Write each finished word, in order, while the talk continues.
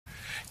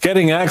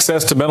Getting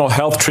access to mental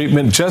health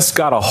treatment just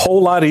got a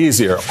whole lot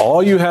easier.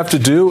 All you have to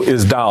do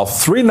is dial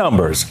 3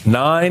 numbers,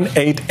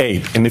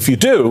 988. And if you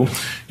do,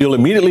 you'll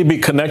immediately be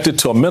connected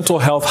to a mental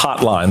health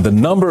hotline. The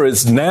number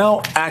is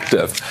now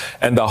active,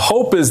 and the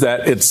hope is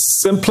that its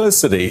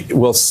simplicity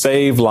will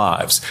save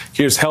lives.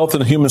 Here's Health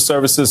and Human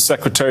Services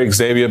Secretary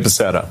Xavier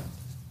Becerra.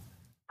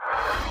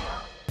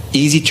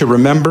 Easy to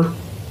remember,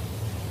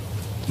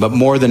 but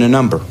more than a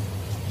number.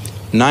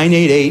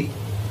 988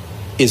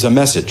 is a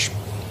message.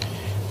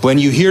 When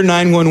you hear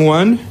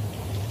 911,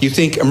 you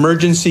think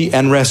emergency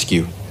and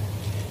rescue.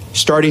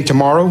 Starting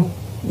tomorrow,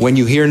 when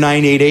you hear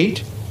 988,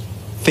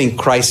 think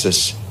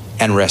crisis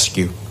and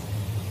rescue.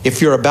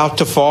 If you're about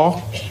to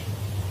fall,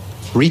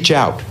 reach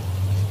out.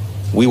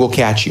 We will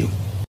catch you.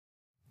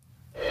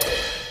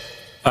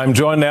 I'm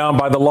joined now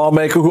by the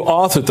lawmaker who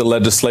authored the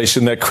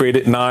legislation that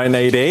created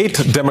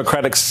 988,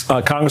 Democratic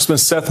Congressman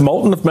Seth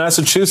Moulton of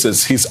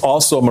Massachusetts. He's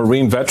also a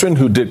Marine veteran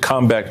who did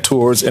combat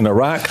tours in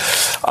Iraq.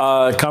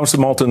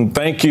 Congressman Moulton,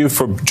 thank you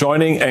for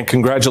joining, and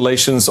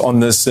congratulations on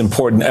this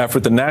important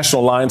effort. The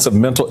National Alliance of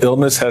Mental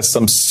Illness has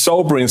some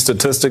sobering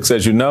statistics,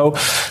 as you know.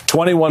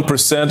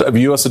 21% of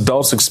U.S.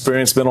 adults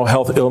experienced mental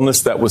health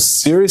illness that was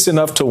serious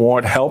enough to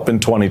warrant help in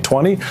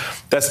 2020.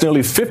 That's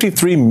nearly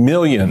 53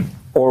 million,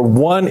 or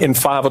 1 in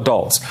 5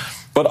 adults.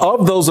 But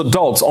of those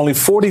adults, only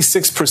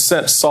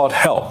 46% sought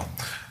help.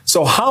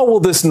 So how will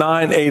this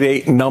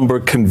 988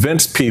 number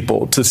convince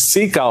people to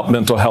seek out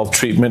mental health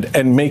treatment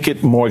and make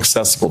it more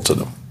accessible to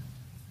them?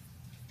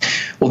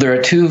 Well, there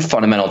are 2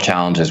 fundamental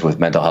challenges with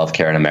mental health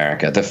care in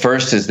America. The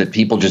first is that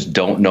people just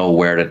don't know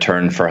where to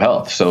turn for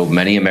help. So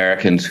many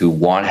Americans who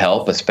want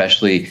help,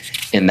 especially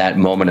in that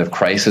moment of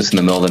crisis in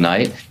the middle of the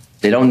night,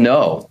 they don't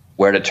know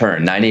where to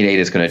turn. 988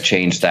 is going to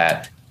change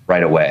that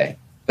right away.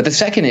 But the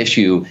second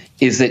issue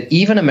is that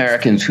even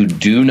Americans who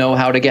do know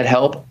how to get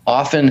help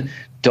often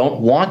don't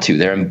want to.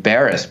 They're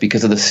embarrassed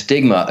because of the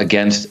stigma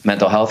against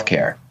mental health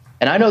care.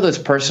 And I know this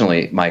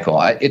personally,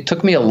 Michael. It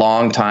took me a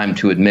long time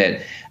to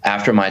admit,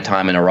 after my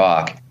time in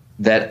Iraq,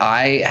 that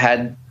I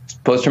had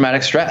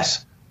post-traumatic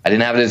stress. I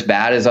didn't have it as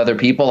bad as other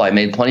people. I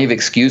made plenty of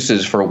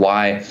excuses for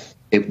why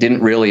it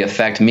didn't really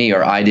affect me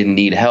or I didn't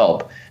need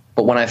help.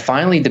 But when I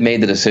finally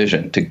made the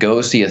decision to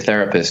go see a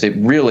therapist, it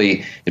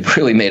really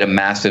made a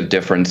massive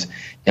difference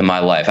in my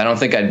life. I don't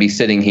think I'd be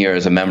sitting here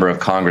as a member of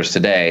Congress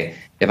today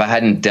if I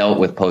hadn't dealt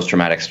with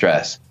post-traumatic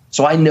stress.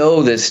 So I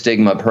know this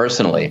stigma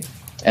personally.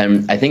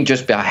 And I think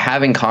just by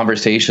having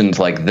conversations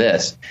like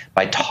this,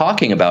 by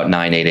talking about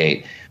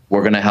 988,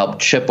 we're going to help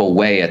chip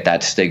away at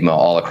that stigma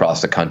all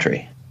across the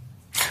country.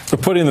 We're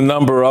putting the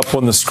number up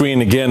on the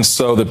screen again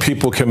so that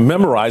people can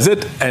memorize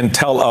it and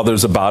tell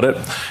others about it.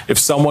 If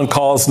someone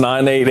calls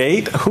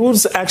 988,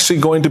 who's actually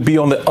going to be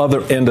on the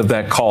other end of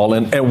that call,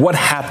 and what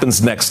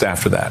happens next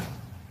after that?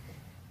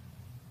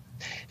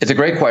 It's a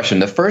great question.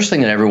 The first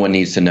thing that everyone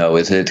needs to know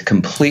is that it's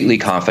completely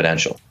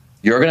confidential.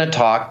 You're going to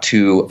talk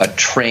to a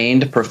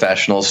trained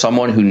professional,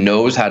 someone who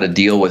knows how to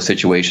deal with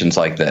situations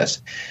like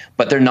this.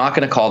 But they're not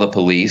going to call the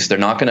police. They're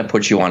not going to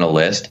put you on a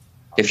list.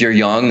 If you're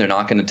young, they're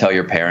not going to tell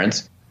your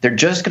parents. They're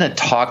just going to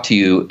talk to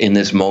you in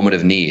this moment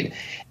of need.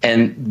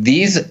 And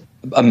these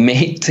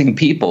amazing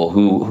people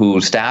who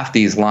staff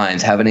these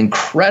lines have an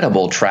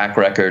incredible track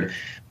record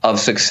of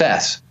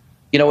success.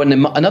 You know, and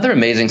another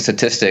amazing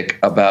statistic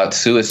about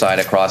suicide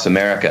across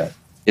America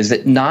is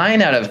that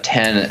 9 out of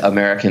 10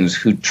 Americans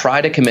who try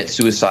to commit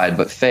suicide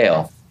but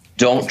fail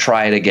don't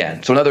try it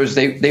again. So in other words,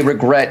 they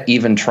regret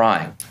even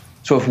trying.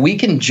 So if we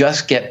can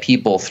just get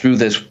people through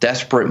this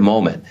desperate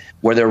moment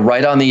where they're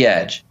right on the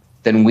edge,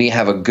 then we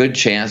have a good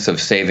chance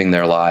of saving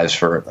their lives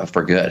for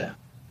good.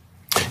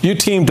 You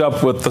teamed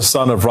up with the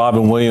son of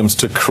Robin Williams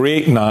to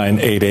create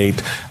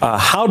 988.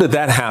 How did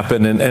that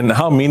happen, and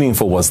how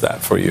meaningful was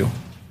that for you?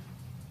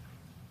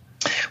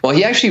 Well,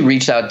 he actually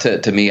reached out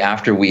to me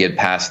after we had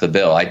passed the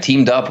bill. I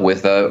teamed up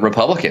with a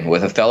Republican,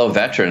 with a fellow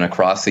veteran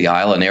across the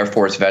aisle, an Air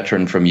Force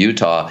veteran from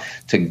Utah,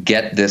 to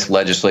get this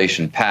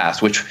legislation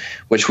passed, which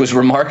was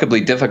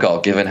remarkably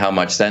difficult given how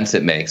much sense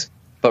it makes.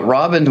 But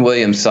Robin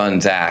Williams' son,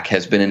 Zach,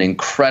 has been an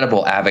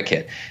incredible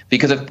advocate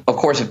because, of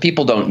course, if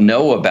people don't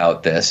know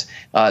about this,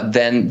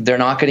 then they're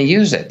not going to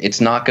use it.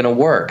 It's not going to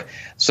work.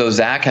 So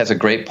Zach has a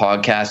great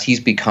podcast. He's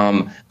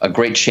become a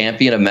great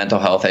champion of mental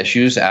health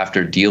issues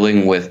after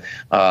dealing with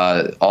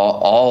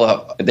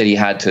all that he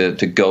had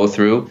to go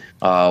through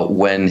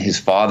when his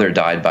father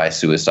died by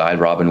suicide,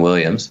 Robin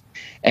Williams.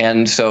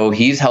 And so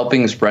he's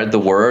helping spread the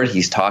word.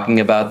 He's talking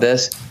about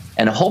this.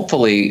 And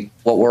hopefully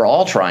what we're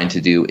all trying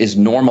to do is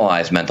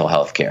normalize mental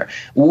health care.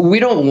 We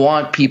don't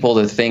want people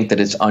to think that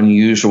it's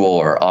unusual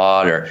or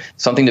odd or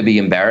something to be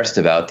embarrassed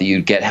about, that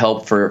you get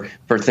help for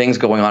things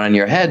going on in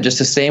your head, just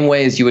the same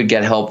way as you would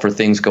get help for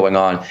things going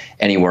on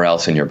anywhere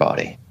else in your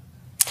body.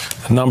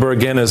 The number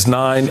again is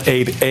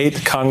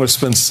 988.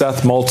 Congressman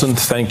Seth Moulton,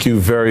 thank you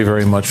very,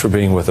 very much for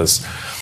being with us.